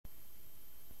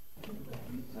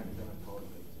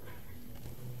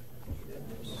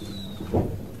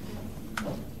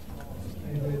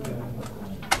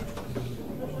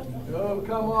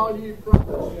all ye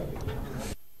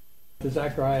prophets. To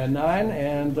Zechariah 9,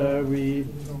 and we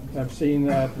have seen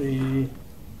that in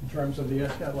terms of the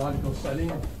eschatological setting,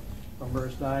 from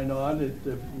verse 9 on, it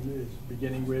is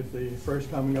beginning with the first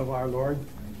coming of our Lord,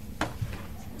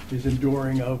 his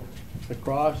enduring of the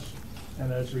cross,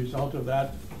 and as a result of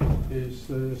that, his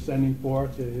sending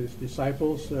forth his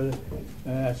disciples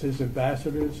as his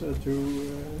ambassadors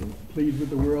to plead with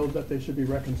the world that they should be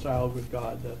reconciled with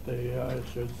God, that they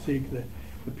should seek the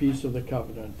peace of the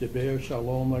covenant. Deber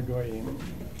Shalom Lagoyim.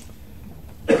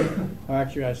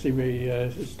 Actually, I see we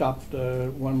stopped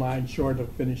one line short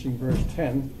of finishing verse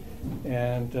 10,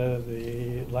 and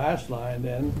the last line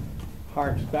then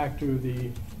harks back to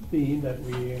the theme that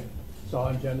we saw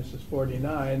in Genesis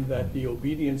 49, that the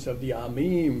obedience of the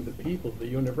Amim, the people, the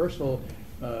universal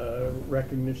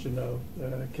recognition of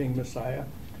King Messiah.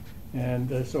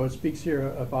 And so it speaks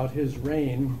here about his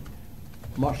reign.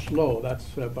 Mashlo, that's,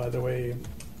 by the way,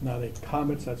 not a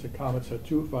comet, that's a comet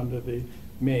satuf under the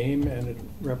meme, and it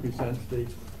represents the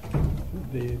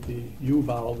U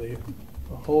vowel, the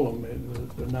holum,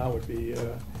 the noun would be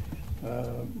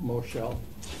Moshel.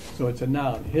 So it's a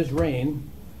noun. His reign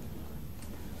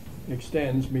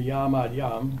extends miyam ad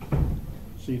yam,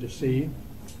 sea to sea,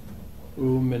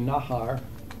 minahar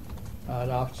ad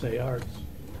afse arts,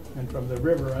 and from the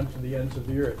river unto the ends of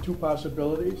the earth. Two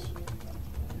possibilities.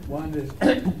 One is,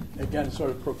 again, sort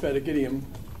of prophetic idiom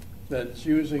that's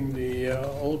using the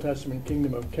Old Testament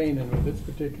kingdom of Canaan with its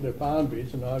particular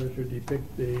boundaries in order to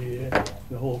depict the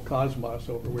whole cosmos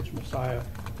over which Messiah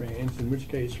reigns, in which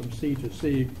case from sea to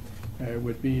sea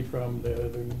would be from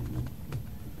the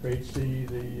Great Sea,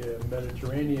 the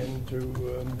Mediterranean, to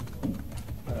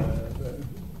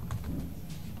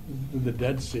the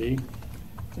Dead Sea,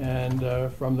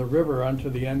 and from the river unto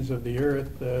the ends of the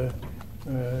earth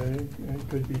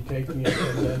could be taking it,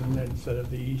 and then instead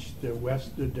of the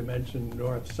east-west dimension,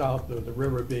 north-south, the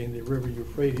river being the river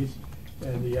Euphrates,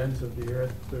 and the ends of the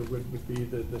earth would be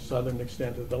the southern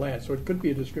extent of the land. So it could be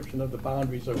a description of the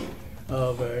boundaries of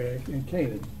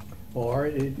Canaan. Or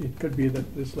it could be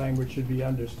that this language should be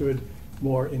understood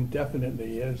more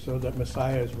indefinitely, so that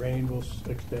Messiah's reign will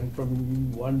extend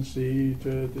from one sea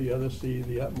to the other sea,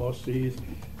 the utmost seas,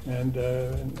 and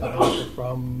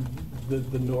from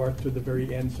the north to the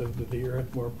very ends of the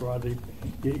earth more broadly.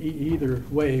 Either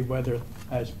way, whether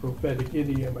as prophetic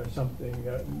idiom or something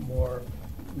more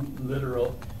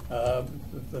literal,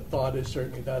 the thought is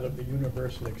certainly that of the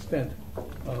universal extent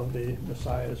of the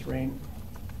Messiah's reign.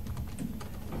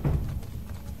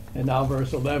 And now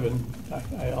verse 11,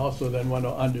 I also then want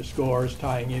to underscore, is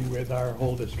tying in with our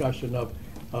whole discussion of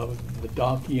the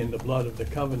donkey and the blood of the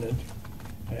covenant.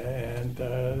 And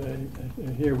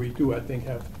here we do, I think,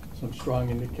 have some strong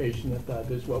indication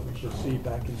that is what we should see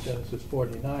back in Genesis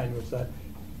 49, was that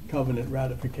covenant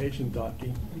ratification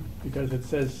donkey, because it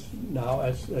says now,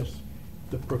 as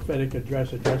the prophetic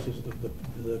address addresses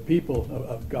the people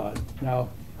of God. Now,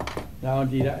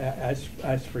 indeed,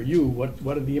 as for you,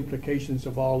 what are the implications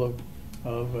of all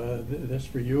of this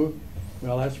for you?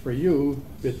 Well, as for you,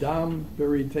 bidam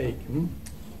beritek,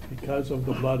 because of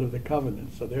the blood of the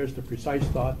covenant. So there's the precise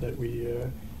thought that we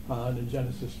found in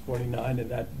Genesis 49 in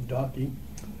that donkey,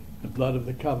 the blood of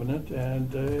the covenant,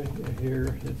 and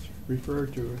here it's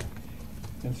referred to.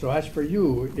 And so as for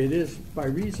you, it is by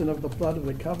reason of the blood of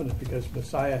the covenant, because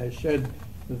Messiah has shed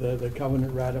the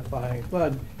covenant ratifying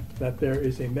blood, that there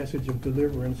is a message of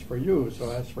deliverance for you. So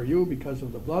as for you, because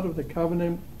of the blood of the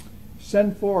covenant,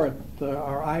 send forth,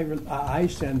 or I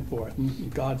send forth,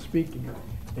 God speaking.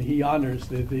 He honors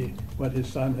what his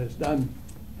son has done,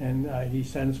 and he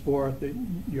sends forth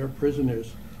your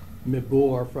prisoners,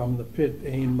 Mibor, from the pit,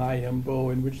 Ein Mayim Bo,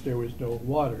 in which there was no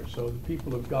water. So the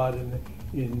people of God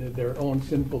in their own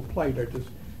sinful plight are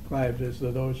described as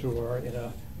those who are in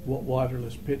a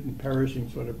waterless pit and perishing,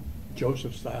 sort of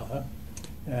Joseph style, huh?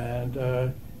 And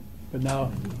but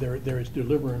now there is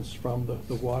deliverance from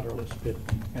the waterless pit,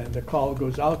 and the call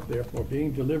goes out, therefore,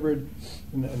 being delivered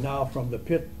now from the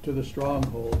pit to the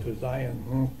stronghold, to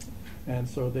Zion. And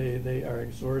so they are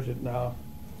exhorted now,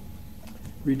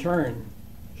 return,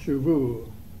 shuvu,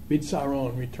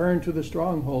 bitzaron, return to the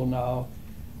stronghold now.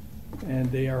 And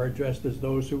they are addressed as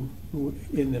those who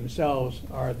in themselves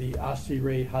are the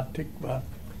asirei hatikva,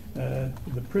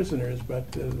 the prisoners,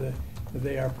 but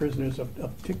they are prisoners of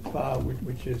tikva,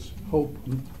 which is hope.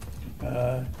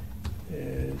 That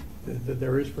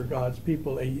there is for God's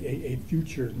people a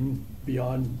future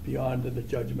beyond the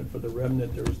judgment for the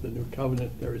remnant. There is the new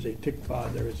covenant. There is a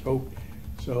tikva. There is hope.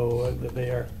 So they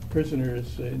are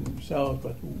prisoners in themselves,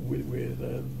 but with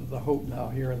the hope now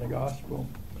here in the gospel.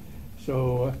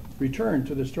 So return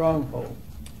to the stronghold.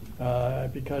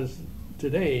 because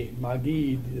today,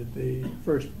 Magid, the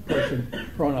first person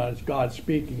pronoun, is God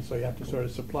speaking, so you have to sort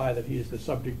of supply that he is the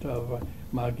subject of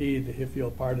Magid, the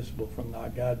Hiphil participle from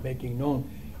God, making known.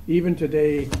 Even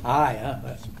today, I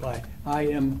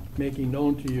am making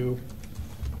known to you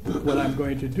what I'm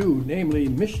going to do, namely,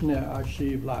 Mishnah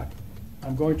Ashiv Lak.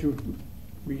 I'm going to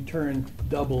return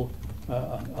double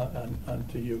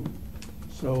unto you.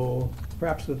 So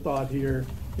perhaps the thought here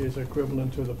is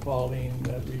equivalent to the Pauline,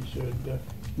 that we should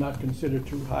not consider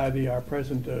too highly our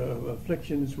present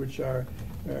afflictions, which are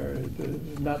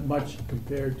not much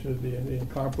compared to the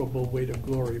incomparable weight of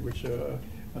glory which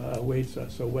awaits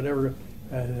us. So whatever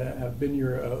have been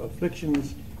your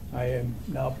afflictions, I am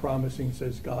now promising,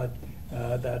 says God,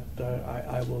 that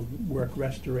I will work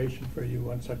restoration for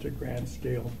you on such a grand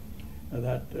scale,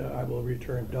 that I will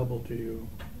return double to you.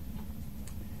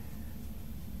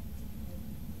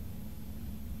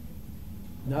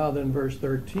 Now then, verse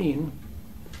 13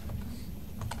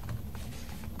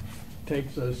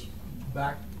 takes us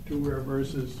back to where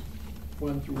verses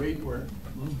 1 through 8 were,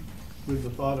 with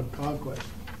the thought of conquest.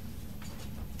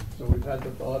 So we've had the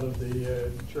thought of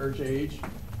the church age,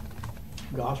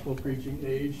 gospel preaching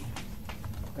age,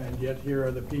 and yet here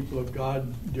are the people of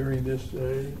God during this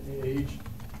age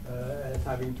as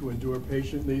having to endure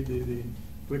patiently the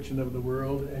affliction of the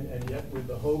world, and yet with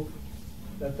the hope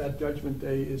that that judgment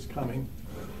day is coming.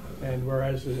 And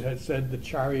whereas it had said, the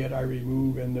chariot I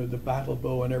remove and the battle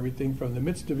bow and everything from the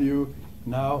midst of you,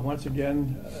 now once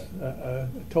again a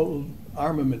total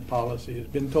armament policy. It's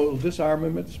been total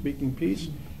disarmament, speaking peace,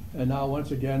 and now once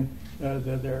again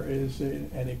there is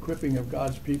an equipping of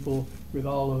God's people with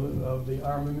all of the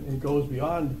armament. It goes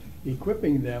beyond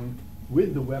equipping them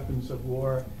with the weapons of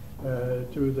war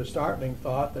to the startling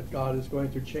thought that God is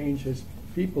going to change his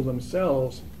people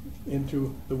themselves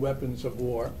into the weapons of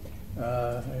war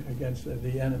against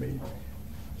the enemy.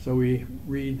 So we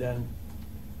read then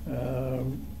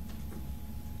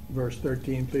verse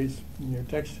 13, please, in your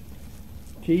text.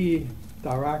 Ki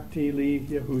darakti li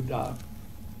Yehuda.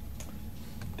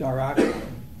 Darak,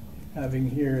 having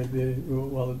here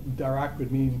darak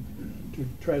would mean to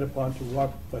tread upon, to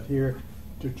walk, but here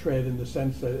to tread in the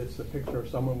sense that it's a picture of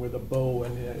someone with a bow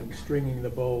and stringing the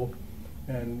bow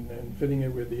and fitting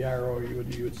it with the arrow.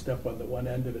 You would step on the one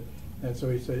end of it. And so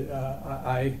he said,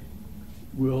 I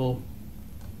will,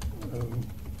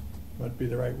 what would be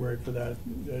the right word for that,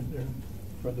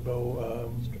 for the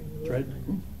bow, tread?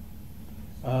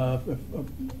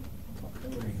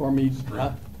 For me,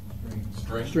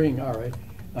 string, all right.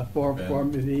 For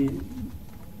the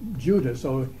Judah.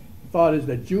 So the thought is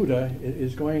that Judah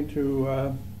is going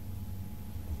to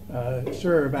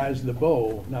serve as the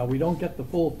bow. Now we don't get the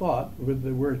full thought with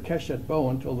the word keshet, bow,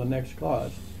 until the next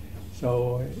clause.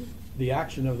 So the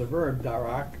action of the verb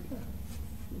darak,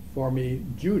 for me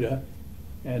Judah,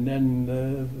 and then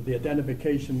the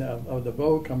identification of the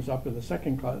bow comes up in the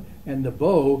second clause, and the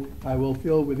bow I will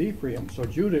fill with Ephraim. So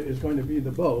Judah is going to be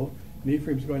the bow, and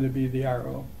Ephraim is going to be the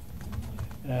arrow,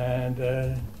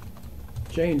 and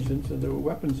changed into the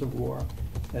weapons of war.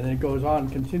 And then it goes on,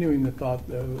 continuing the thought,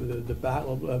 the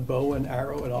battle, bow and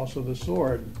arrow, and also the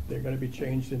sword. They're going to be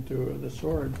changed into the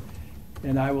sword.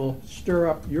 And I will stir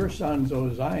up your sons,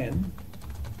 O Zion,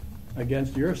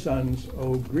 against your sons,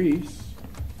 O Greece.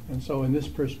 And so in this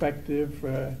perspective,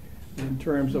 in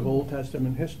terms of Old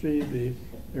Testament history,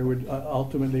 there would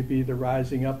ultimately be the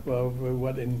rising up of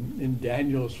what in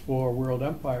Daniel's 4 world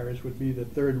empires would be the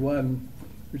third one,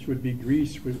 which would be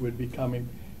Greece, which would be coming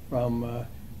from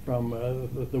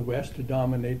the West to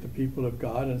dominate the people of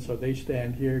God. And so they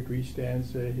stand here, Greece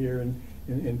stands here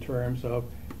in terms of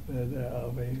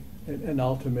an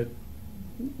ultimate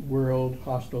world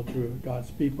hostile to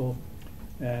God's people.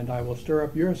 And I will stir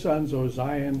up your sons, O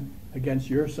Zion, against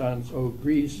your sons, O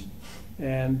Greece.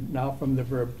 And now from the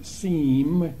verb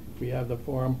seem, we have the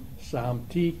form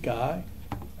samtika.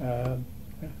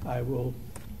 I will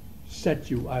set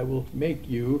you, I will make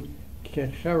you,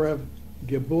 kecherev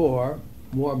gibor,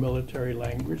 more military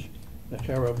language. The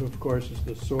cherev, of course, is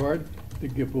the sword. The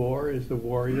gibor is the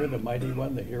warrior, the mighty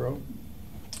one, the hero.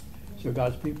 So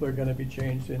God's people are going to be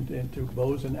changed into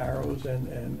bows and arrows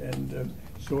and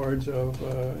swords of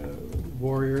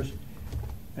warriors,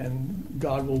 and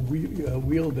God will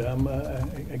wield them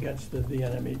against the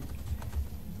enemy.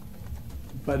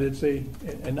 But it's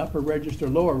an upper register,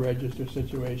 lower register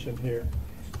situation here,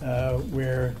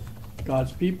 where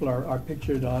God's people are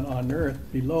pictured on earth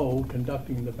below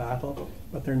conducting the battle,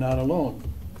 but they're not alone.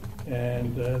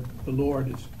 And the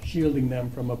Lord is shielding them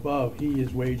from above. He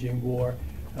is waging war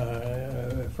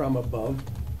from above.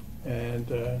 And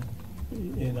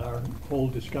in our whole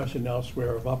discussion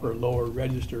elsewhere of upper lower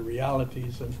register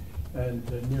realities and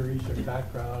the Near Eastern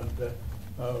background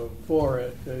for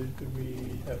it,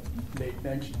 we have made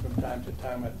mention from time to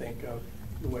time, I think, of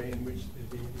the way in which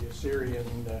the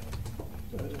Assyrian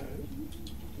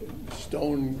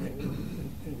stone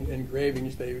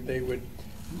engravings, they would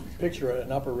picture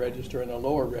an upper register and a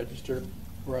lower register,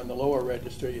 where on the lower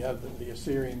register you have the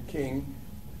Assyrian king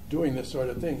doing this sort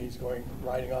of thing. He's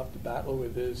riding off to battle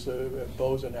with his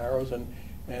bows and arrows, and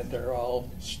they're all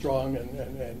strung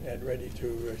and ready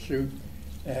to shoot.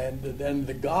 And then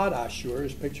the god Ashur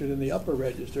is pictured in the upper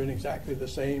register in exactly the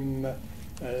same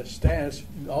stance,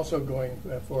 also going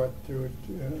forth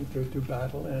to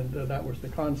battle. And that was the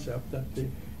concept, that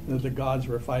the gods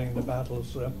were fighting the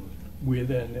battles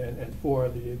within and for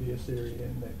the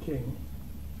Assyrian king.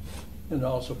 And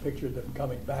also pictured them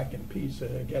coming back in peace,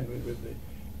 again with the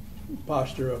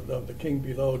posture of the king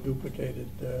below duplicated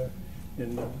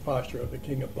in the posture of the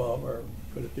king above, or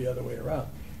put it the other way around.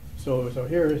 So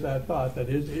here is that thought that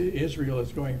Israel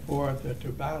is going forth to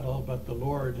battle, but the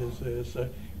Lord is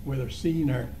whether seen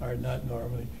or not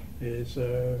normally, is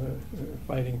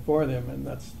fighting for them, and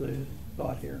that's the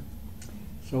thought here.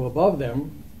 So above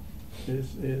them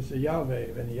is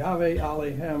Yahweh, and Yahweh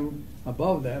Alehem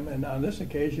above them, and on this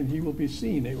occasion he will be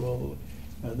seen. It will.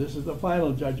 This is the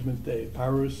final judgment day,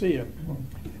 Parousia.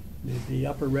 The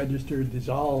upper register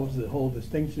dissolves, the whole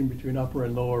distinction between upper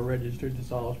and lower register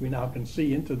dissolves. We now can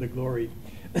see into the glory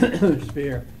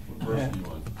sphere. What verse do you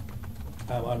want?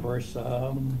 I'm on verse,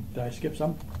 did I skip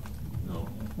some? No.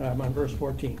 I'm on verse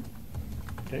 14.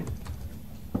 Okay.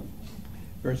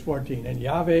 Verse 14. And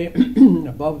Yahweh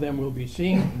above them will be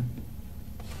seen.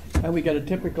 And we get a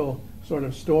typical sort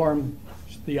of storm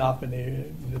theophany,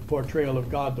 the portrayal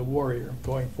of God the warrior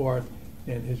going forth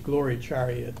in his glory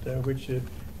chariot, which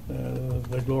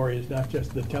the glory is not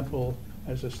just the temple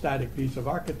as a static piece of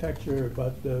architecture,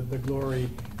 but the glory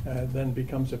then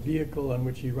becomes a vehicle on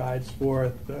which he rides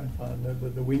forth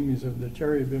on the wings of the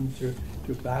cherubim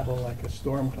to battle like a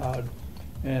storm cloud.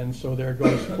 And so there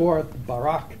goes forth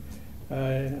Barak,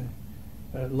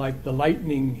 like the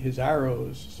lightning, his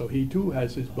arrows. So he too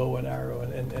has his bow and arrow,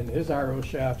 and his arrow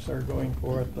shafts are going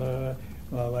forth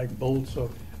like bolts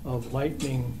of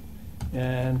lightning,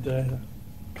 and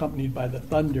accompanied by the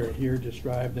thunder here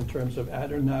described in terms of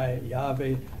Adonai,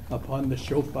 Yahweh, upon the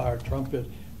shofar, trumpet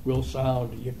will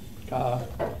sound. Yikah.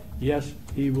 Yes,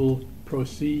 he will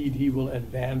proceed, he will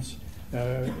advance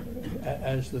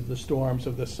as the storms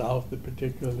of the south,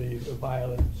 particularly the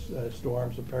violent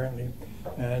storms apparently.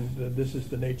 And this is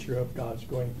the nature of God's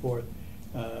going forth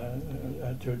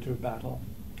to battle.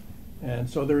 And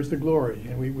so there's the glory.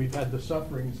 And we've had the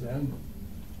sufferings then.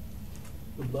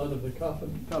 The blood of the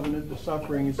covenant, the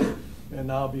sufferings, and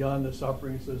now beyond the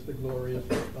sufferings is the glory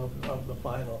of the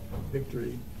final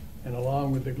victory. And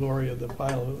along with the glory of the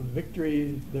final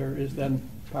victory, there is then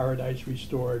paradise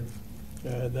restored,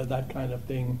 that kind of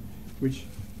thing, which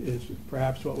is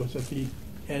perhaps what was at the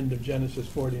end of Genesis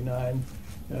 49,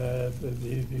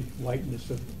 the whiteness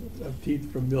of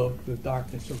teeth from milk, the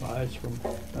darkness of eyes from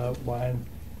wine.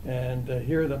 And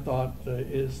here the thought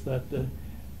is that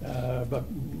but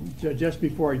just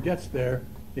before it gets there,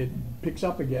 it picks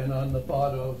up again on the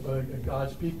thought of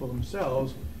God's people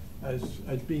themselves as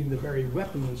being the very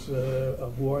weapons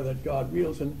of war that God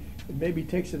wields, and it maybe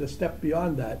takes it a step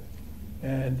beyond that,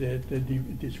 and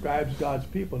it describes God's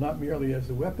people not merely as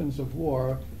the weapons of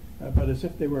war, but as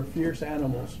if they were fierce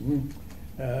animals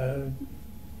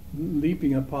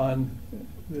leaping upon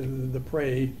the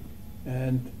prey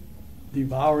and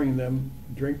devouring them,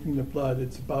 drinking the blood.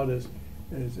 It's about as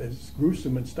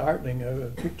gruesome and startling a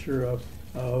picture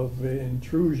of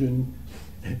intrusion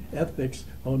ethics,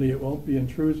 only it won't be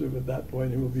intrusive at that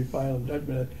point. It will be final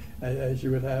judgment as you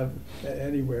would have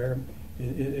anywhere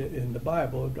in the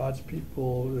Bible. God's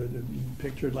people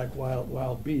pictured like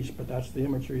wild beasts, but that's the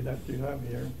imagery that you have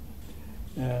here.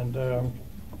 And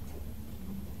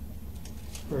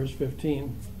verse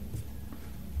 15,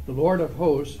 the Lord of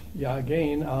hosts,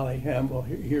 Yagain Alehem. Well,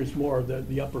 here's more of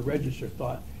the upper register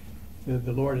thought.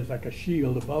 The Lord is like a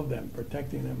shield above them,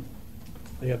 protecting them.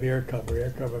 They have air cover.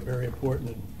 Air cover very important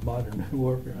in modern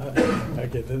warfare.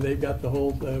 Okay, then they've got the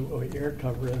whole air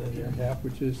cover in their half,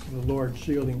 which is the Lord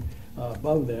shielding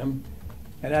above them.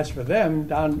 And as for them,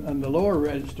 down on the lower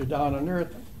register, down on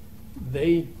earth,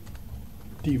 they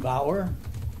devour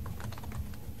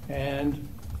and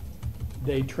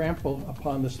they trample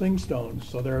upon the sling stones.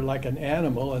 So they're like an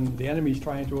animal, and the enemy's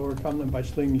trying to overcome them by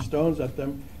slinging stones at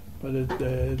them. But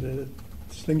the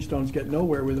sling stones get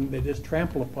nowhere with them. They just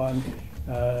trample upon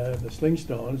the sling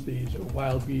stones, these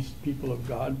wild beast people of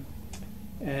God.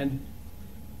 And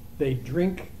they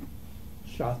drink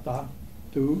shata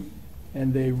too,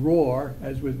 and they roar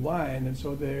as with wine, and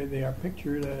so they are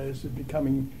pictured as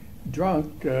becoming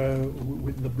drunk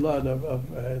with the blood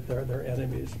of their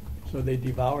enemies. So they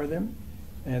devour them,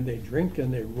 and they drink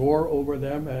and they roar over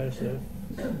them as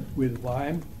with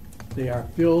wine. They are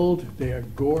filled, they are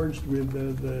gorged with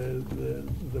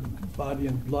the body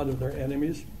and blood of their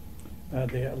enemies.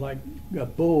 They are like a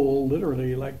bowl,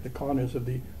 literally like the corners of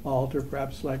the altar,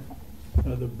 perhaps like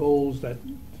the bowls that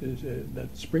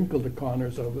sprinkle the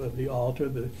corners of the altar,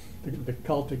 the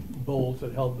cultic bowls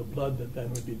that held the blood that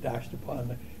then would be dashed upon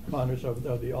the corners of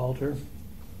the altar.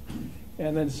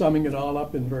 And then summing it all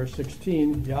up in verse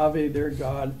 16, Yahweh their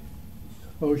God,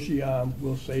 Hosea,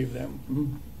 will save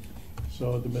them.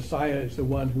 So the Messiah is the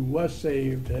one who was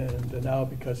saved, and now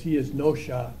because he is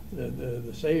Nosha,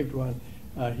 the saved one,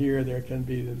 here there can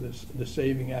be the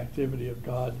saving activity of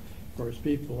God for his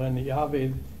people. And Yahweh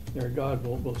their God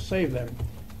will save them.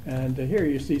 And here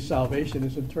you see salvation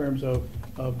is in terms of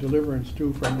deliverance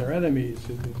too from their enemies.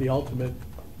 The ultimate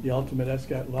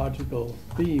eschatological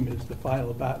theme is the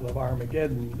final battle of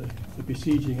Armageddon, the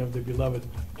besieging of the beloved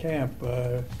camp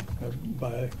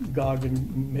by Gog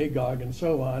and Magog and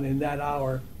so on. In that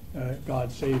hour,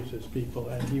 God saves his people,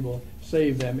 and he will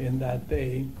save them in that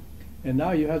day. And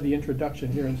now you have the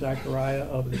introduction here in Zechariah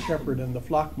of the shepherd and the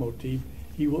flock motif.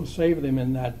 He will save them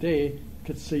in that day.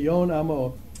 Ketzion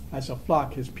Amo, as a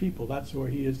flock, his people. That's where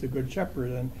he is the good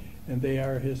shepherd, and they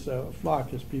are his flock.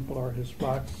 His people are his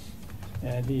flock.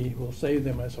 And he will save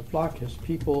them as a flock, his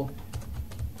people.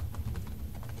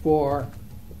 For,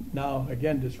 now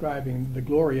again describing the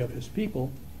glory of his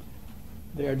people,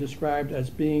 they are described as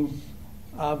being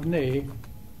Avnei,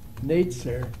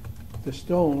 Netzer, the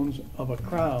stones of a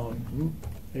crown,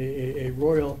 a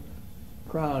royal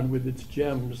crown with its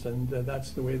gems, and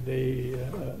that's the way they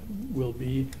will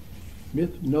be.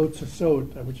 Mit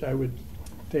Notzasot, which I would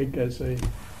take as a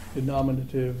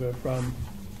denominative from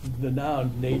the noun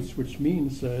nates, which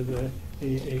means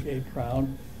a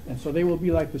crown. And so they will be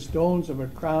like the stones of a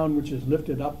crown which is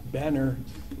lifted up, banner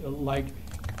like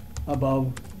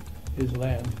above his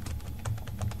land.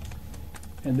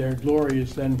 And their glory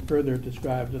is then further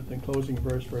described at the closing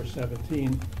verse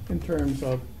 17, in terms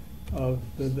of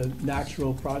the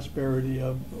natural prosperity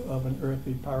of an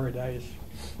earthly paradise.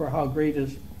 For how great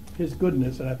is his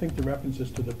goodness, and I think the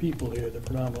references to the people here, the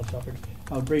pronominal suffix,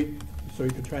 how great, so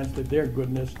you could translate their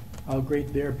goodness, how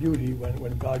great their beauty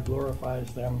when God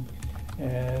glorifies them.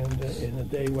 And in a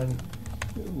day when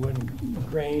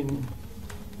grain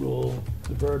will,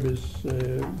 the verb is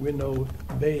winnow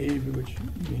babe, which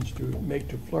means to make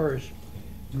to flourish.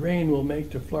 Grain will make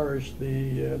to flourish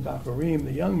the Bachurim,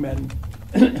 the young men,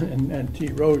 and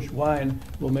T-Rosh, wine,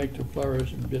 will make to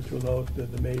flourish Bitulot,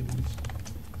 the maidens.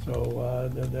 So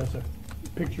there's a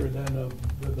picture then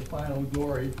of the final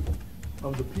glory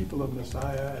of the people of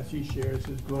Messiah as he shares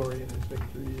his glory and his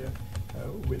victory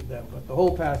with them. But the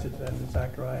whole passage then in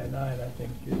Zechariah 9, I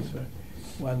think, is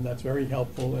one that's very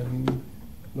helpful in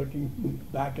looking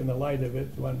back in the light of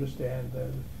it to understand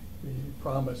the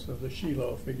promise of the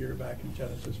Shiloh figure back in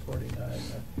Genesis 49,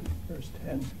 verse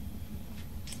 10.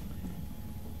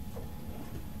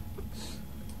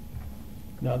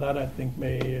 Now that, I think,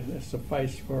 may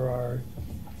suffice for our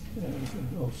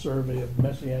little survey of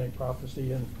Messianic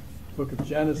prophecy in the book of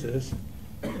Genesis.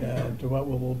 And to what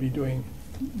we'll be doing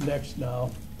next now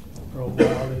for a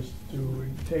while is to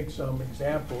take some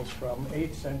examples from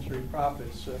 8th century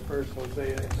prophets, first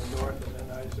Hosea in the north and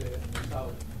then Isaiah in the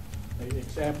south. The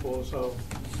examples of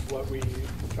what we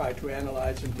try to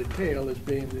analyze in detail as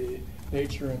being the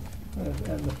nature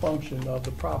and the function of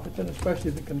the prophets, and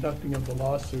especially the conducting of the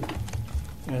lawsuit.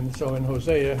 And so in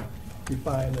Hosea, we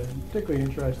find a particularly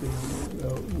interesting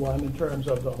one in terms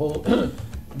of the whole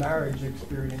marriage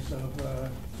experience of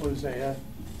Hosea,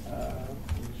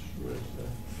 which was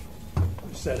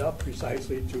set up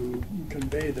precisely to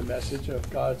convey the message of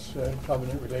God's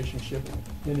covenant relationship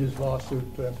in his lawsuit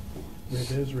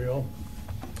with Israel.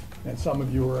 And some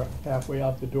of you were halfway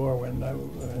out the door when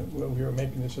we were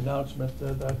making this announcement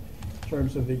that in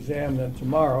terms of the exam then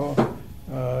tomorrow,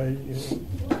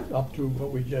 up to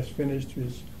what we just finished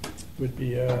would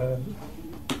be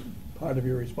part of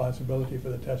your responsibility for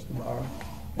the test tomorrow.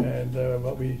 And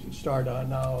what we start on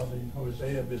now, the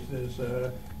Hosea business,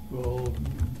 will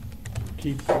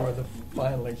keep for the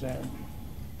final exam.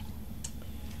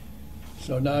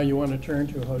 So now you want to turn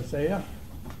to Hosea.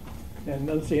 And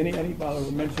let's see, any while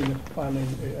we're mentioning finally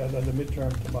the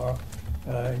midterm tomorrow,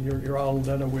 you're all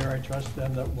then aware, I trust,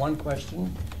 then that one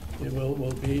question it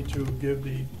will be to give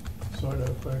the sort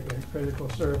of critical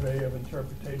survey of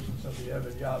interpretations of the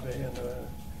Eved Yahweh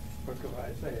book of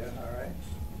Isaiah, all right?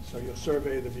 So you'll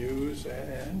survey the views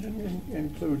and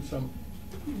include some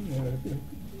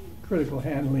critical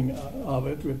handling of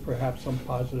it, with perhaps some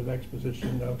positive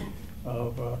exposition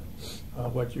of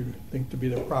what you think to be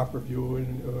the proper view,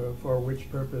 and for which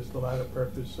purpose, the latter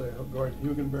purpose. Gordon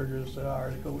Hugenberger's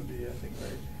article would be, I think,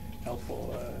 very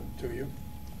helpful to you.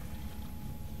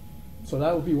 So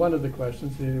that would be one of the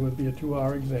questions. It would be a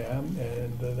 2-hour exam,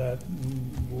 and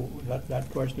that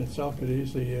question itself could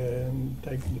easily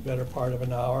take the better part of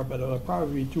an hour, but there'll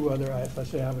probably be 2 other, if I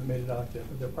say I haven't made it out yet,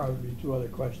 but there'll probably be 2 other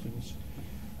questions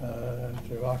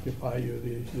to occupy you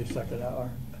the second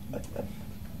hour.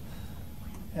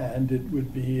 And it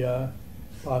would be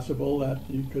possible that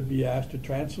you could be asked to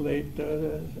translate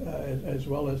as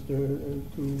well as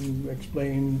to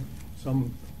explain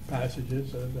some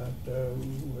passages that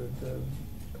would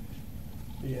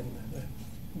be in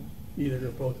either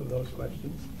or both of those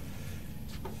questions.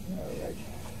 All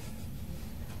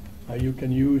right. You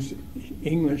can use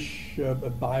English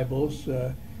Bibles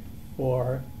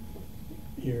for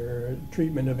your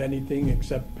treatment of anything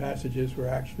except passages were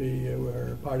actually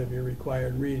were part of your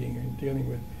required reading. And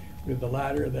dealing with the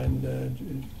latter,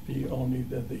 then be only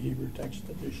the Hebrew text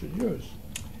that you should use.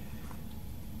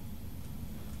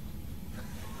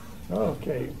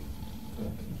 Okay.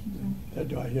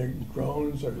 Do I hear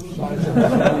groans or sighs?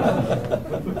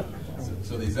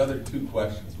 So these other 2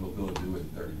 questions we'll do in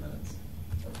 30 minutes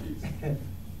apiece.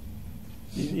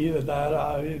 Either that,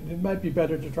 it might be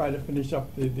better to try to finish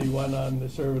up the one on the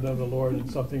servant of the Lord in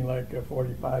something like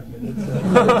 45 minutes.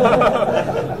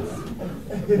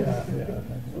 Yeah.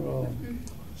 We'll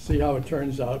see how it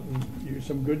turns out and use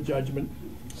some good judgment.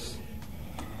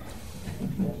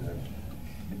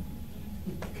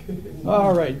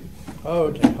 All right.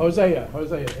 Okay. Hosea,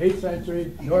 8th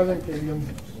century, Northern Kingdom,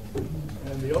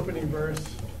 and the opening verse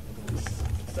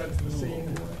sets the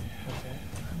scene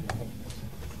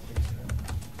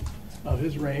of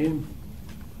his reign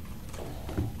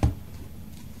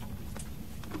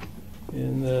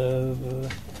in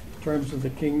the terms of the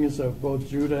kings of both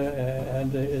Judah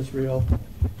and Israel.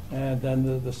 And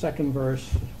then the second verse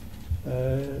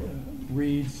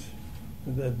reads,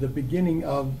 the beginning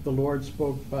of the Lord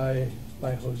spoke by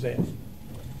Hosea.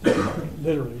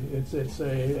 Literally, it's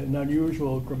an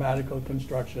unusual grammatical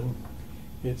construction.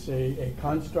 It's a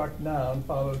construct noun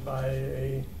followed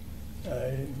by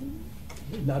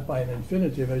not by an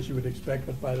infinitive as you would expect,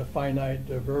 but by the finite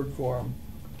verb form,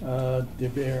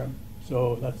 deber.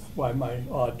 So that's why my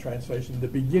odd translation, the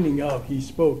beginning of, he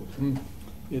spoke.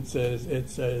 It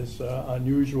says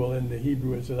unusual in the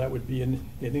Hebrew, so that would be in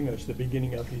English, the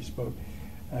beginning of he spoke.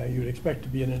 You would expect to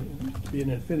be an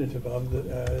infinitive of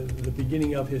the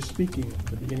beginning of his speaking,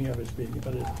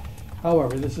 But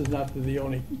however, this is not the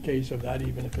only case of that,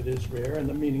 even if it is rare, and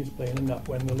the meaning is plain enough.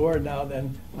 When the Lord now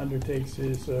then undertakes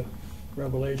his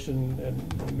revelation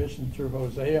and mission through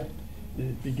Hosea,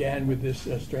 it began with this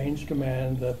strange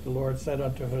command that the Lord said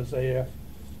unto Hosea,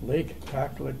 Lake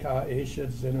Taklaka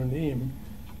Eshet Zenunim,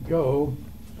 go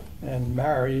and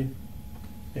marry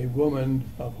a woman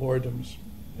of whoredoms,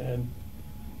 and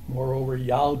moreover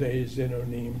Yalde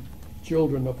Zenonim,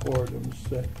 children of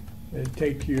whoredoms,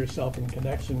 take to yourself in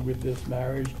connection with this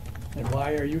marriage. And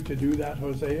why are you to do that,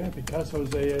 Hosea? Because,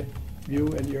 Hosea, you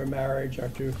and your marriage are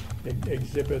to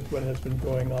exhibit what has been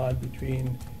going on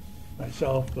between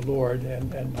myself, the Lord,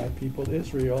 and my people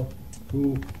Israel,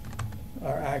 who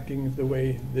are acting the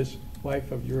way this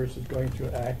wife of yours is going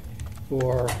to act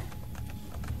for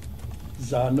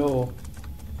Zano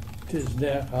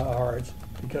Tizneh Haaretz,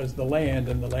 because the land,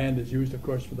 and the land is used, of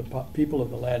course, for the people of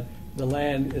the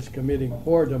land is committing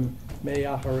whoredom,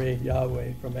 me'acharei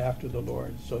Yahweh, from after the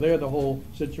Lord. So there the whole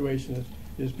situation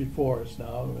is before us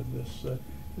now, with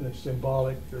this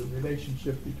symbolic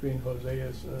relationship between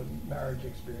Hosea's marriage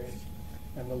experience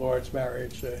and the Lord's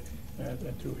marriage to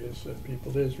his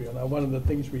people Israel. Now, one of the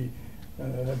things we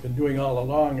have been doing all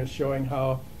along is showing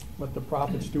how what the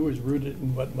prophets do is rooted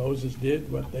in what Moses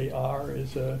did. What they are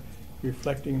is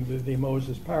reflecting the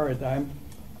Moses paradigm.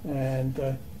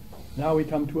 And now we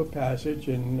come to a passage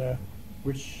in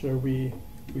which we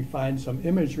find some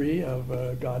imagery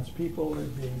of God's people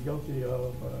being guilty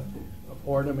of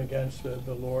whoredom against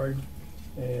the Lord,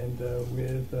 and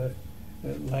with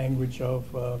language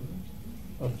of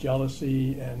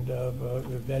jealousy and of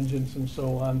vengeance and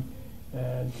so on.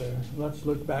 And let's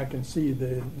look back and see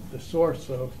the source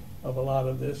of a lot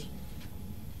of this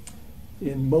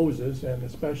in Moses, and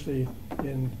especially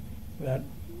in that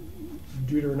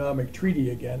Deuteronomic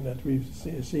treaty again that we've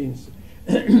seen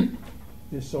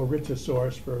is so rich a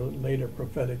source for later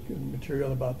prophetic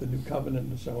material about the new covenant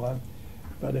and so on.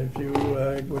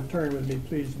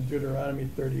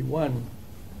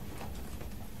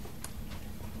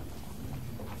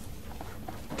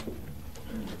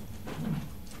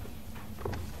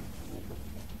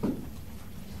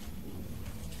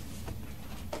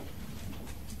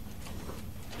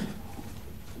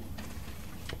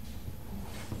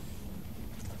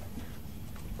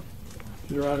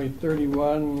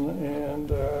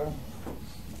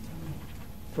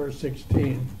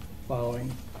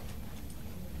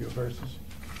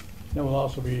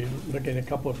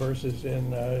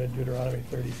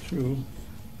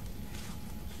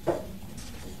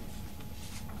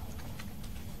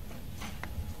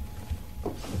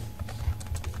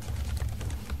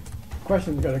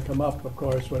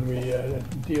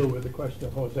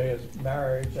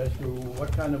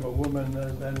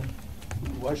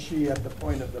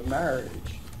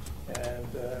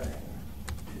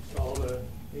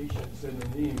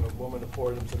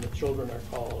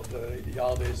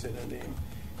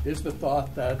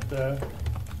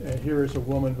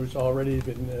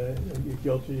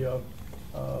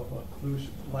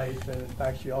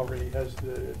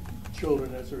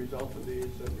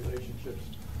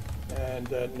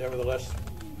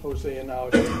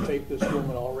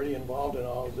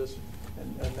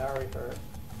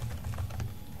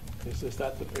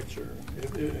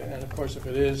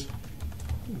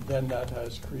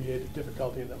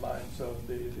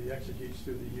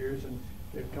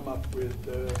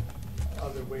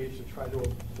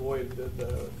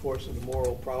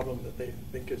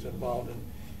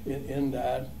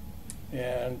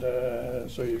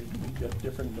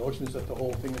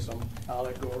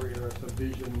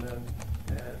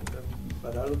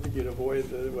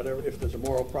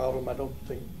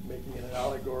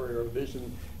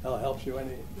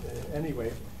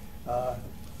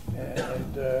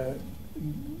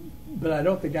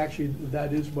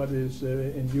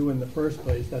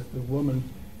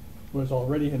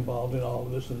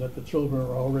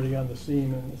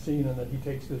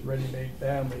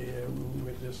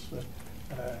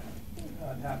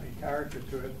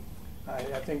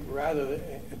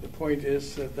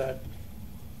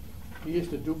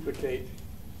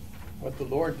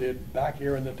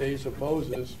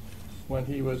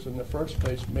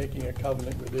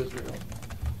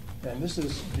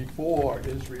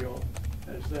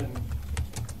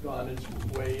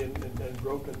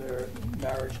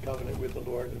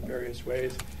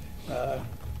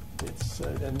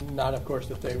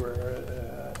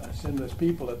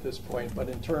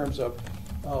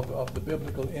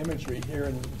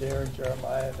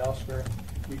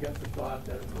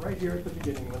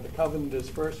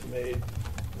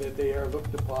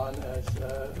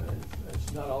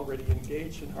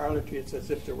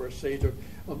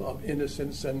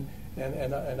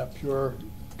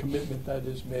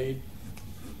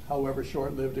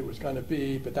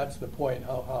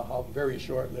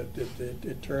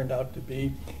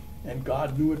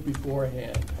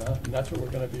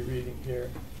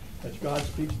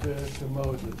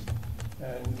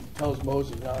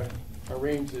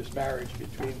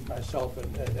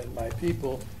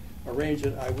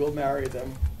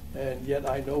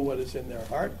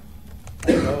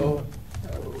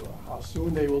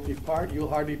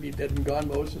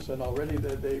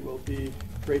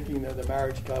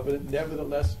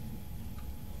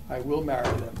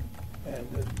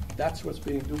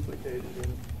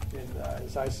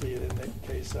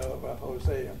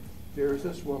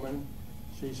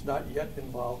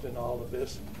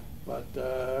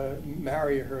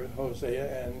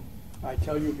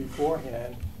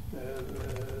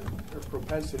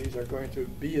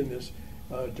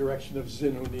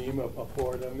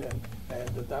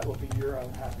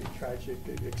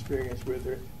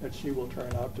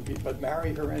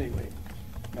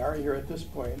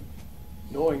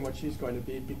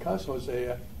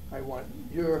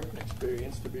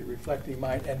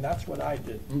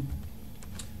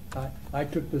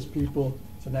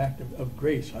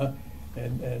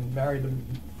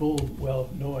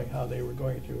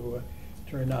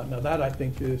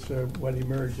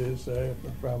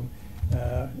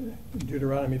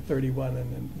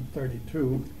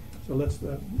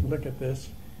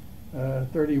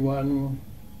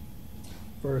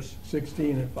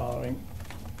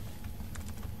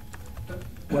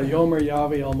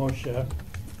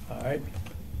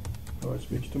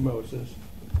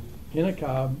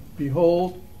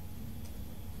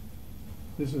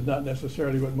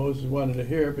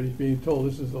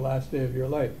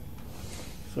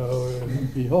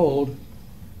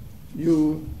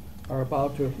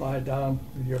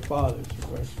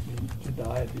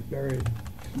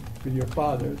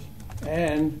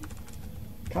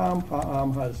 Kam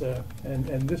ha'am hazeh,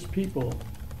 and this people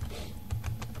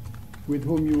with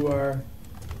whom you are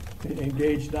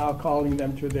engaged now, calling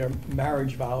them to their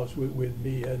marriage vows with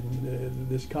me and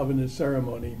this covenant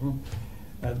ceremony.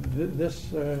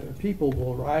 This people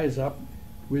will rise up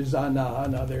with zana.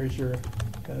 Now there's your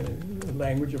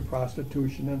language of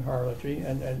prostitution and harlotry,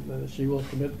 and she will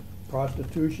commit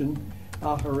prostitution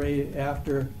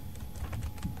after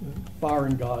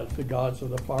foreign gods, the gods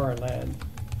of the foreign land,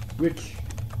 which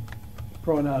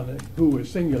pronoun who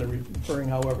is singular, referring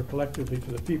however collectively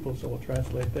to the people, so we'll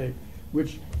translate they,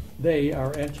 which they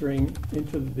are entering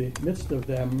into the midst of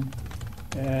them,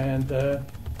 and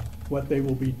what they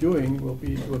will be doing will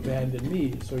be to abandon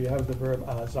me. So you have the verb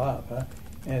azab,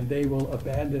 and they will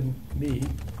abandon me.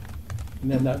 And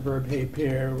then that verb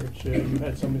heper, which you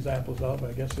had some examples of,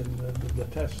 I guess, in the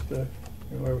test,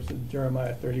 where it was in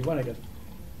Jeremiah 31, I guess,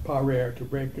 parer, to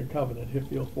break a covenant,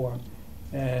 hifil form.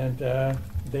 And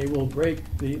they will break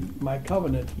my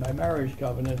covenant, my marriage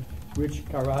covenant, which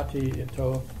karati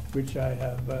ito, which I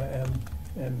have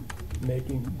am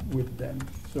making with them.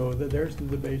 So there's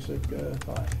the basic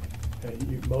thought.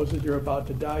 Moses, you're about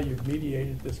to die. You've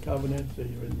mediated this covenant. So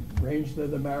you've arranged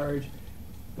the marriage,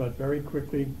 but very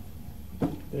quickly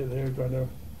they're going to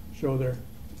show their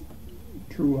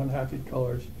true unhappy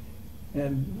colors.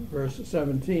 And verse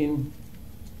 17.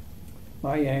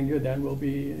 My anger then will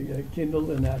be kindled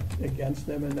against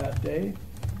them in that day.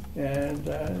 And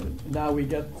now we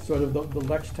get sort of the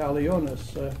lex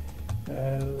talionis.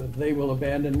 They will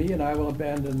abandon me and I will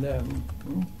abandon them.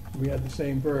 We have the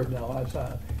same verb now,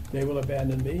 azab. They will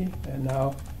abandon me, and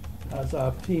now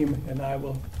azav team, and I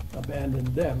will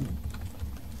abandon them.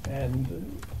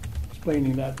 And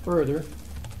explaining that further,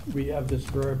 we have this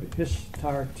verb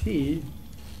histarti,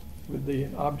 with the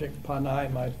object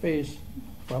panai, my face,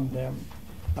 from them.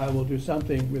 I will do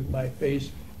something with my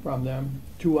face from them.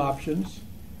 Two options.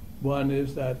 One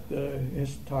is that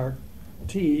histarti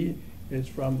is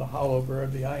from the hollow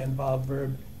verb, the I-involved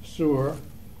verb sur,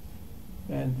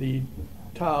 and the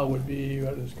ta would be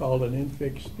what is called an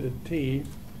infixed t,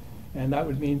 and that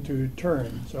would mean to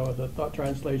turn. So the thought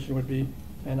translation would be,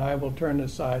 and I will turn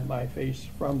aside my face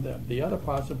from them. The other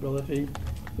possibility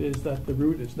is that the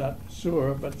root is not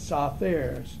sur, but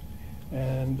sathers,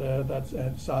 and that's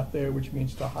sather, which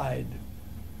means to hide.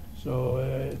 So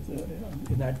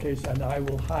in that case, and I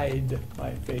will hide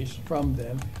my face from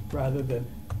them, rather than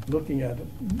looking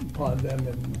upon them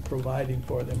and providing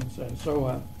for them, and so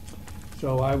on.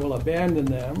 So I will abandon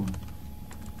them,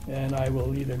 and I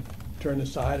will either turn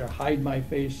aside or hide my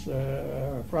face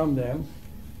from them.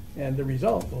 And the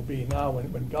result will be now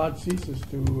when God ceases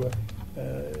to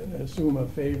assume a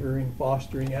favoring,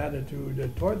 fostering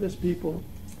attitude toward this people,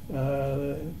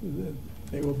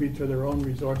 they will be to their own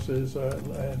resources,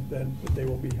 and then they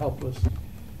will be helpless.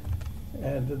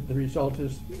 And the result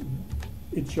is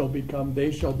they shall become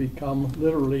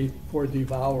literally for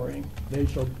devouring. They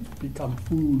shall become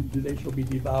food. They shall be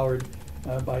devoured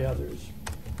by others.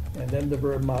 And then the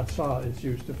verb matzah is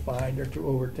used to find or to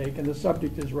overtake. And the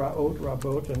subject is ra'ot,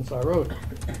 rabot, and zarot.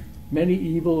 Many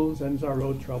evils and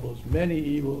zarot, troubles. Many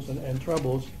evils and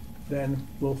troubles then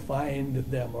will find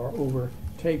them or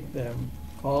overtake them.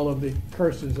 All of the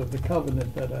curses of the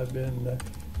covenant that have been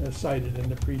cited in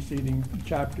the preceding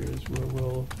chapters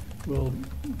will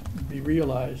be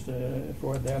realized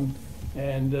for them.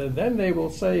 And then they will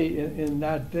say in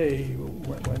that day,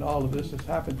 when all of this has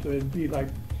happened, to it be like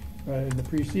in the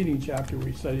preceding chapter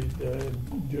we studied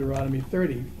Deuteronomy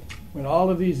 30, when all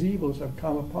of these evils have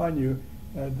come upon you,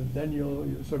 then you'll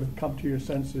sort of come to your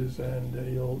senses, and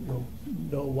you'll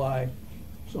know why.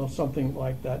 So something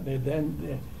like that.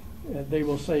 They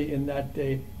will say in that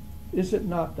day, is it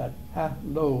not that,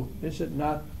 is it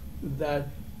not that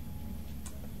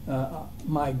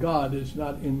my God is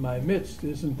not in my midst?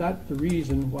 Isn't that the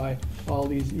reason why all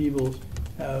these evils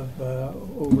have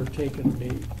overtaken me?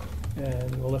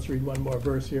 And well, let's read one more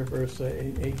verse here, verse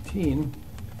 18.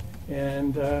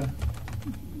 And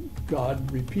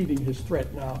God repeating his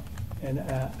threat now. And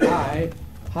I,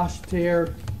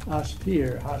 haster,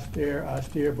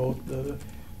 both the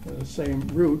same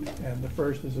root, and the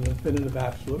first is an infinitive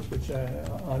absolute, which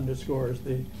underscores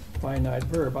the finite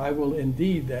verb. I will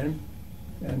indeed then,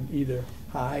 and either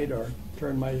hide or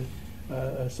turn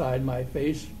aside my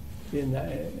face in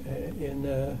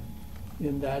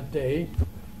that day,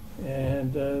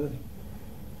 and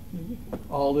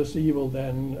all this evil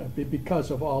then,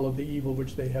 because of all of the evil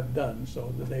which they have done,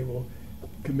 so that they will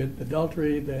commit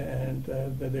adultery, and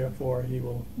therefore he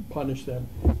will punish them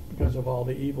because of all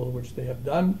the evil which they have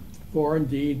done. For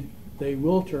indeed they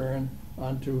will turn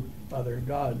unto other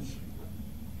gods.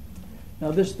 Now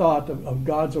this thought of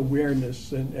God's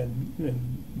awareness and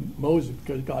Moses,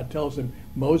 because God tells him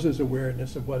Moses'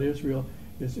 awareness of what Israel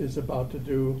is about to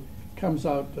do, comes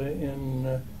out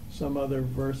in some other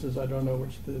verses. I don't know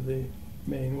which the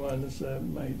main ones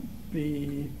might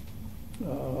be.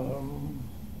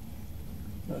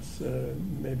 Let's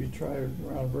maybe try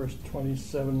around verse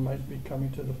 27, might be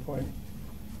coming to the point.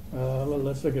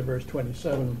 Let's look at verse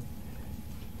 27.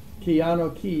 Ki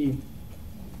ano ki.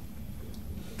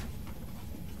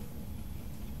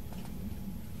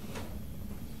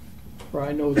 For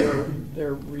I know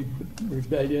their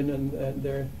rebellion and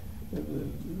their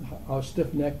how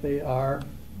stiff-necked they are.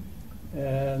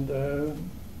 And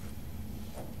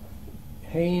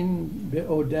Hain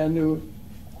be'odenu,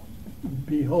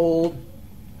 behold,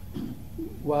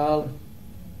 while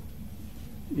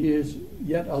he is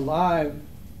yet alive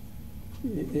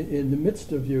in the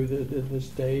midst of you this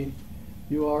day,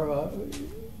 you are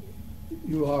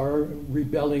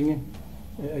rebelling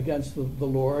against the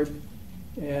Lord,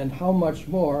 and how much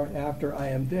more after I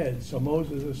am dead. So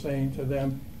Moses is saying to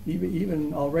them,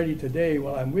 even already today,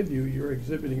 while I'm with you, you're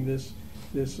exhibiting this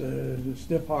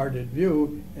stiff-hearted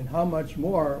view, and how much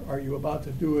more are you about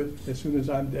to do it as soon as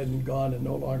I'm dead and gone and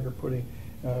no longer putting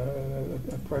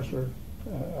a pressure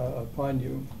upon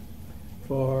you?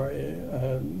 For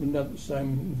another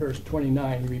time, verse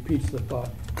 29, he repeats the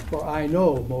thought. For I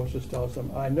know, Moses tells them,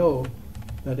 I know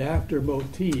that after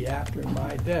moti, after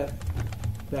my death,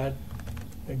 that,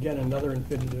 again, another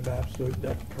infinitive absolute,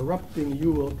 that corrupting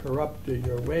you will corrupt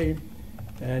your way,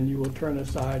 and you will turn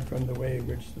aside from the way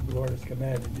which the Lord has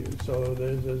commanded you. So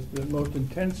there's the most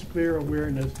intense, clear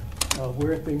awareness of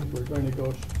where things were going to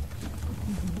go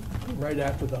right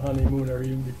after the honeymoon, or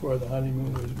even before the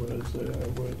honeymoon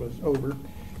was over.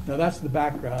 Now that's the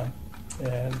background,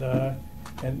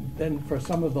 and then for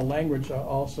some of the language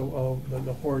also of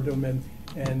the whoredom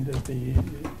and the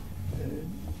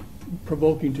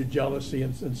provoking to jealousy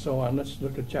and so on. Let's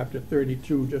look at chapter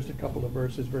 32, just a couple of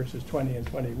verses 20 and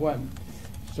 21.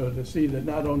 So to see that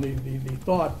not only the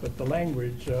thought but the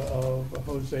language of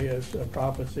Hosea's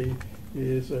prophecy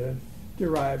is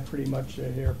derived pretty much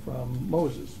here from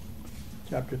Moses.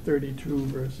 Chapter 32,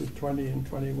 verses 20 and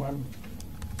 21.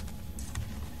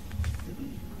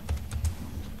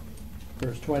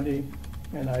 Verse 20,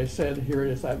 and I said, here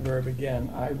is that verb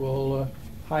again, I will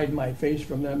hide my face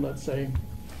from them, let's say,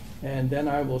 and then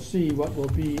I will see what will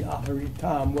be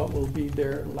aharitam, what will be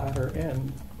their latter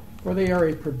end. For they are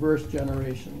a perverse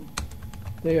generation.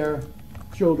 They are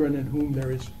children in whom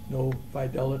there is no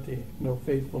fidelity, no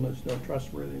faithfulness, no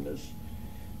trustworthiness.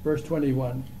 Verse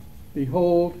 21,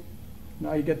 behold,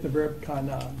 now you get the verb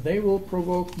kana. They will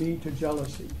provoke me to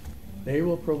jealousy. They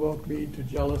will provoke me to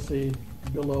jealousy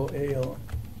below ale,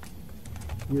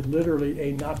 with literally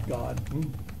a not God,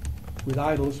 with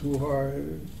idols who are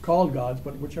called gods,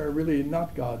 but which are really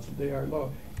not gods. They are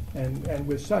low. And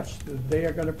with such, they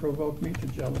are going to provoke me to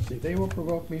jealousy. They will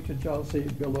provoke me to jealousy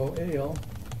below ale.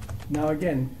 Now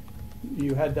again,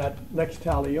 you had that lex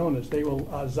talionis. They will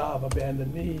azav,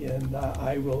 abandon me, and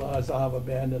I will azav,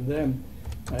 abandon them.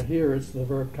 Here it's the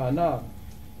verb kana.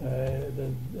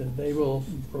 They will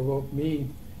provoke me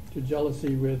to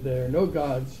jealousy with their no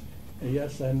gods,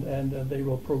 yes, and they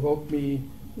will provoke me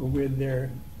with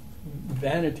their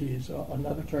vanities,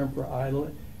 another term for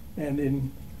idol. And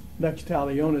in lex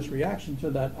talionis reaction to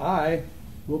that, I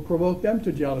will provoke them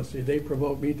to jealousy. They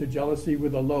provoke me to jealousy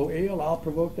with a low ale. I'll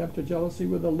provoke them to jealousy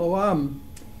with a low am.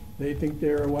 They think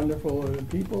they're wonderful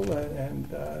people,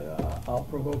 and I'll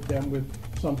provoke them with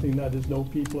something that is no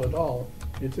people at all.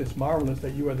 It's marvelous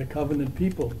that you are the covenant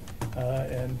people,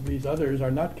 and these others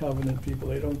are not covenant people.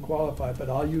 They don't qualify, but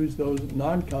I'll use those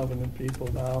non-covenant people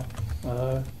now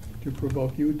to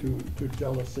provoke you to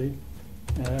jealousy.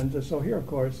 And so here, of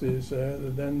course, is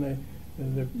then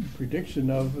the prediction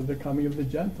of the coming of the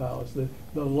Gentiles, the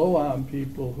Loam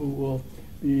people who will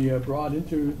be brought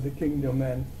into the kingdom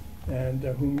and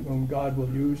whom God will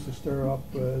use to stir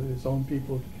up his own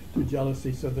people to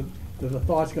jealousy, so that the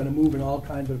thought's going to move in all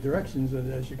kinds of directions,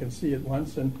 and as you can see at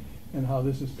once, and how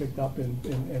this is picked up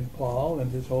in Paul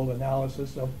and his whole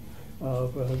analysis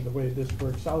of the way this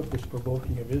works out, this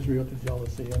provoking of Israel to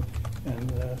jealousy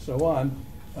and so on.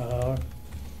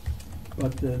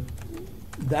 But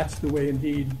that's the way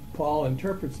indeed Paul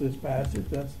interprets this passage.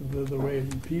 That's the way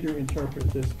Peter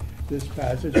interprets this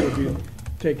passage. We'll be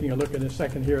taking a look in a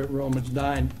second here at Romans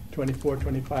 9, 24,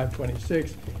 25,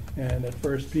 26, and at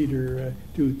 1 Peter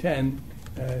 2:10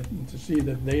 to see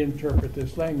that they interpret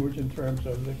this language in terms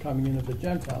of the coming in of the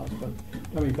Gentiles. But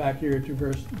coming back here to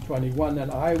verse 21,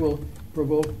 that I will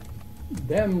provoke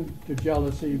them to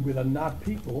jealousy with a not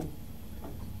people,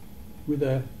 with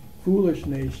a foolish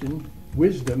nation,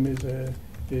 wisdom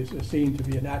is seen to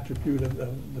be an attribute of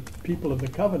the people of the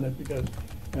covenant, because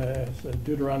as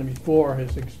Deuteronomy 4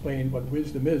 has explained what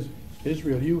wisdom is.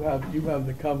 Israel, you have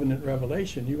the covenant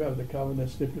revelation, you have the covenant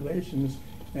stipulations,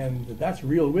 and that's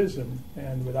real wisdom.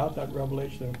 And without that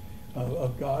revelation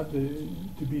of God,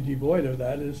 to be devoid of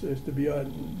that is to be a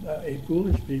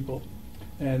foolish people.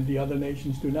 And the other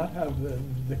nations do not have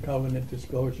the covenant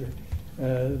disclosure.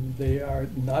 They are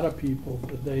not a people.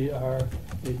 They are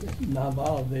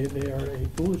naval. They are a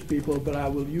foolish people. But I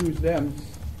will use them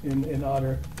in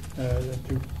order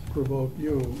to provoke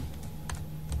you.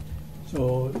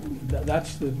 So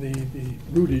that's the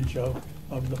rootage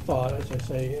of the thought, as I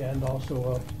say, and also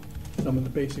of some of the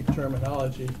basic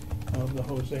terminology of the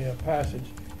Hosea passage.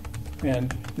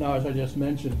 And now, as I just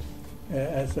mentioned,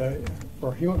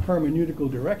 for hermeneutical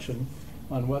direction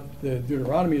on what the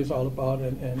Deuteronomy is all about,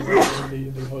 and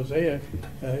the Hosea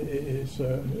is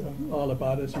all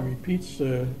about, as he repeats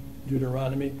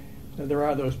Deuteronomy, there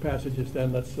are those passages.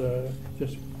 Then let's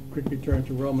just quickly turn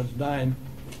to Romans 9,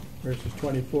 verses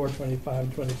 24, 25,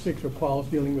 and 26, where Paul's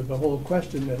dealing with the whole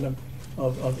question then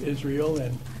of Israel,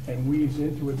 and weaves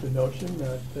into it the notion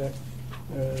that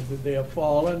they have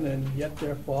fallen, and yet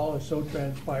their fall is so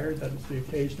transpired that it's the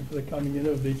occasion for the coming in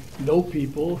of the no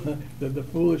people, the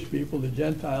foolish people, the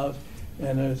Gentiles.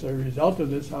 And as a result of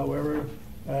this, however,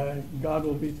 God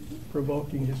will be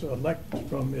provoking his elect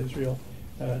from Israel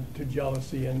to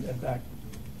jealousy and back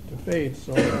to faith.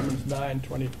 So Romans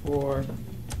 9:24.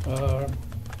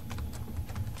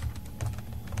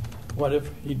 What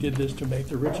if he did this to make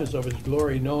the riches of his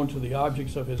glory known to the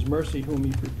objects of his mercy, whom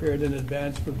he prepared in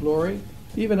advance for glory?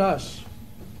 Even us,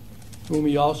 whom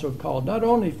he also called, not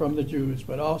only from the Jews,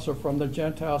 but also from the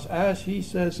Gentiles, as he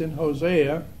says in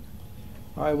Hosea,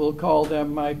 I will call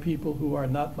them my people who are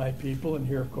not my people. And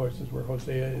here, of course, is where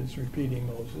Hosea is repeating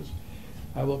Moses.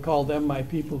 I will call them my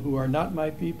people who are not my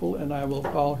people, and I will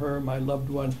call her my loved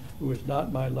one who is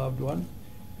not my loved one.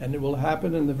 And it will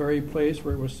happen in the very place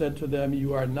where it was said to them,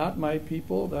 you are not my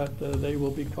people, that they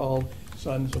will be called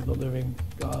sons of the living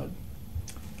God.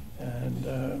 And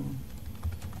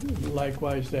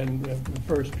likewise then,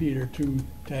 1 Peter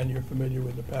 2:10, you're familiar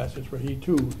with the passage where he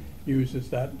too uses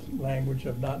that language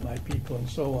of not my people and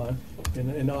so on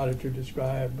in order to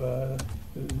describe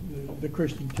the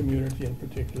Christian community, in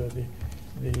particular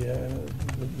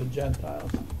the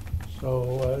Gentiles.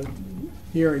 So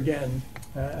here again,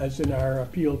 as in our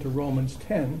appeal to Romans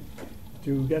 10,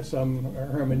 to get some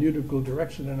hermeneutical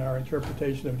direction in our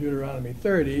interpretation of Deuteronomy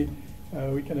 30,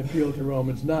 we can appeal to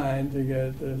Romans 9 to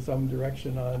get some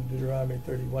direction on Deuteronomy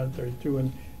 31,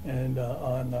 32, and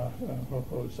on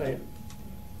Hosea.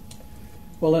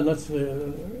 Well, then let's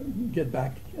get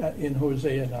back in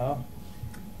Hosea now.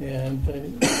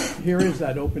 And here is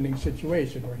that opening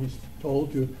situation where he's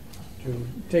told to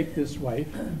take this wife,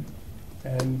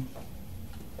 and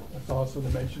that's also the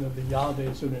mention of the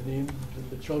Yalde Sunanim,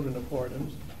 the children of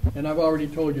whoredoms. And I've already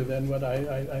told you then what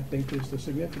I think is the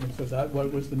significance of that.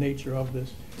 What was the nature of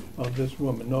this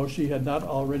woman? No, she had not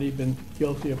already been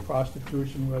guilty of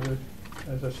prostitution, whether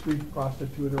as a street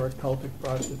prostitute or a cultic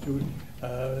prostitute.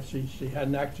 She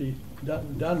hadn't actually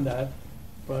done that,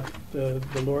 but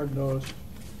the Lord knows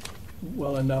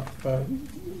well enough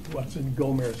what's in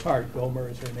Gomer's heart. Gomer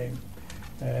is her name.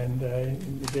 And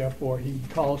therefore he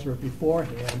calls her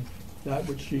beforehand that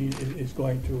which she is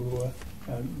going to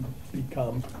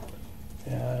become.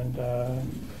 And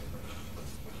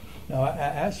now,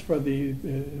 as for the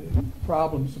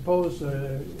problem, suppose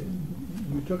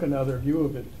you took another view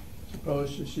of it. Suppose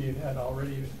she had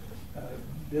already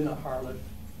been a harlot,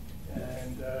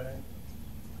 and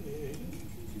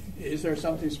is there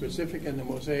something specific in the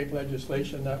Mosaic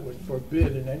legislation that would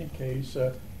forbid, in any case,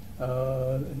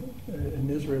 an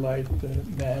Israelite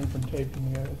man from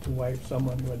taking to wife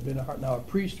someone who had been a harlot? Now, a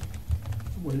priest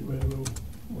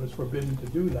was forbidden to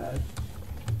do that,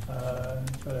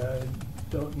 but I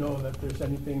don't know that there's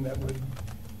anything that would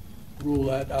rule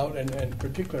that out. And in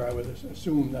particular, I would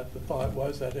assume that the thought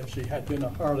was that if she had been a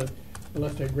harlot, well,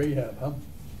 let's take Rahab,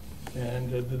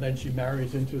 and then she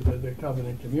marries into the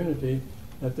covenant community,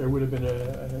 that there would have been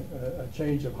a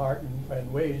change of heart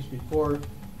and ways before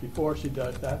she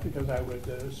does that, because I would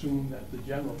assume that the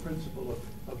general principle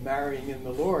of marrying in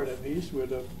the Lord, at least,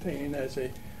 would obtain as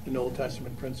an Old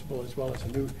Testament principle as well as a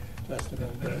New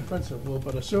Testament principle.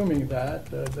 But assuming that,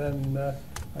 then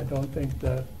I don't think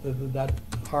that that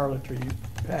harlotry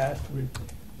past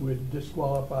would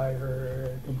disqualify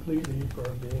her completely for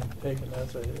being taken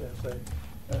as a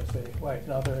wife.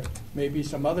 Now, there may be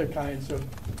some other kinds of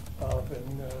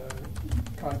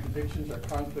contradictions or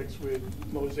conflicts with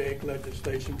Mosaic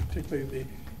legislation, particularly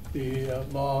the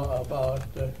law about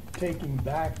taking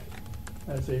back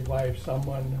as a wife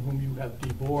someone whom you have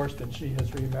divorced and she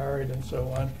has remarried and so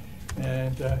on.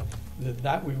 And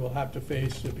that we will have to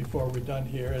face before we're done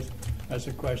here as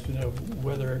a question of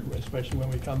whether, especially when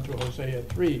we come to Hosea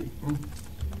 3.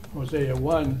 Hosea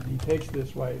 1, he takes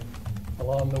this wife.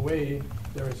 Along the way,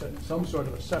 there is some sort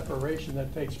of a separation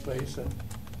that takes place, and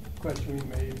the question we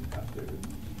may have to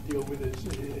deal with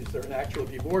is there an actual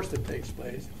divorce that takes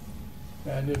place?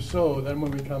 And if so, then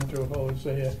when we come to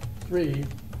Hosea 3,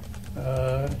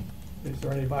 is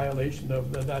there any violation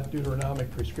of that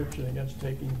Deuteronomic prescription against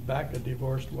taking back a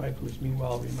divorced wife who is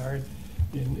meanwhile remarried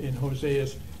in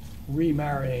Hosea's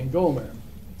remarrying Gomer?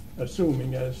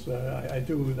 Assuming, as I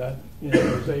do, that in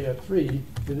Hosea 3,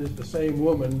 it is the same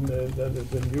woman that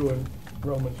is in view in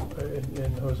Romans,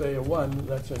 in Hosea 1,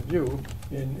 that's in view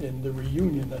in the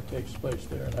reunion that takes place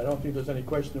there. And I don't think there's any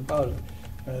question about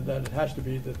it, that it has to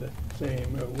be the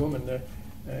same woman there,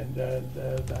 and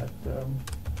that,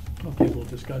 okay, we'll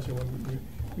discuss it when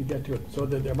we get to it. So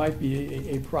that there might be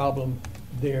a problem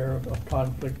there of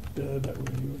conflict that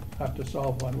we have to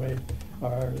solve one way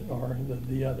or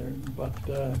the other. But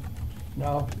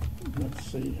now, let's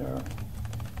see here.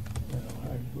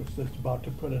 I was just about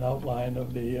to put an outline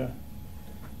of the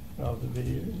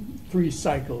 3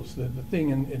 cycles. The thing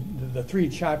in the 3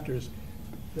 chapters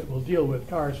that we'll deal with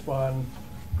correspond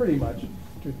pretty much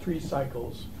to 3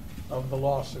 cycles of the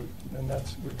lawsuit, and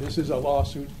this is a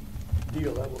lawsuit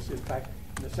deal that we'll see. In fact,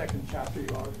 in the 2nd chapter, you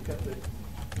already get the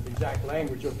exact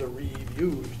language of the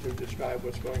reviews to describe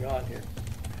what's going on here.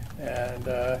 And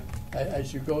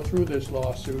as you go through this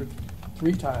lawsuit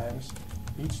 3 times,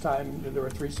 each time there are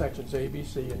 3 sections, A, B,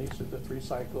 C, in each of the 3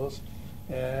 cycles,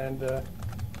 and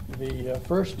the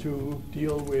first 2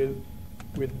 deal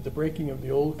with the breaking of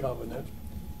the old covenant.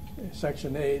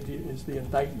 Section A is the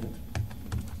indictment,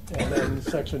 and then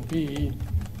section B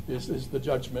is the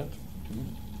judgment.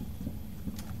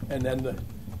 And then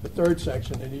the 3rd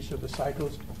section in each of the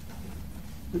cycles,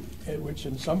 which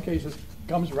in some cases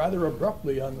comes rather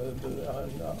abruptly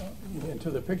into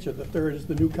the picture. The 3rd is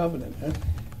the new covenant.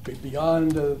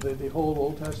 Beyond the whole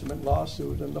Old Testament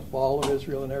lawsuit and the fall of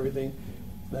Israel and everything,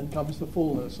 then comes the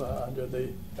fullness under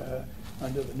the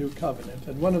new covenant.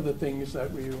 And one of the things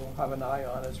that we will have an eye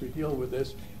on as we deal with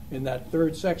this in that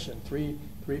 3rd section, three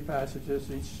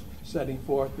passages, each setting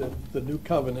forth the new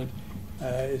covenant,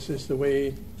 is just the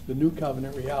way the new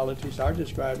covenant realities are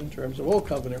described in terms of old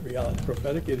covenant reality,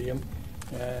 prophetic idiom,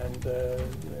 and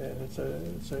it's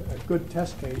a good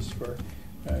test case for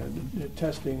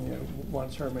testing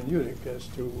one's hermeneutic as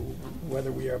to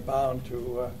whether we are bound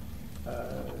to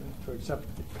accept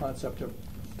the concept of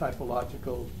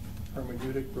typological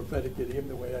hermeneutic, prophetic idiom,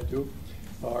 the way I do,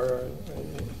 or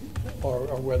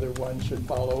whether one should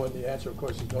follow, and the answer, of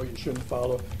course, is no, you shouldn't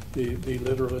follow the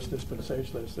literalist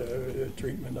dispensationalist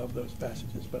treatment of those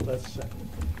passages. But let's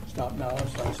stop now and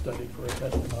start studying for a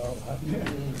test tomorrow.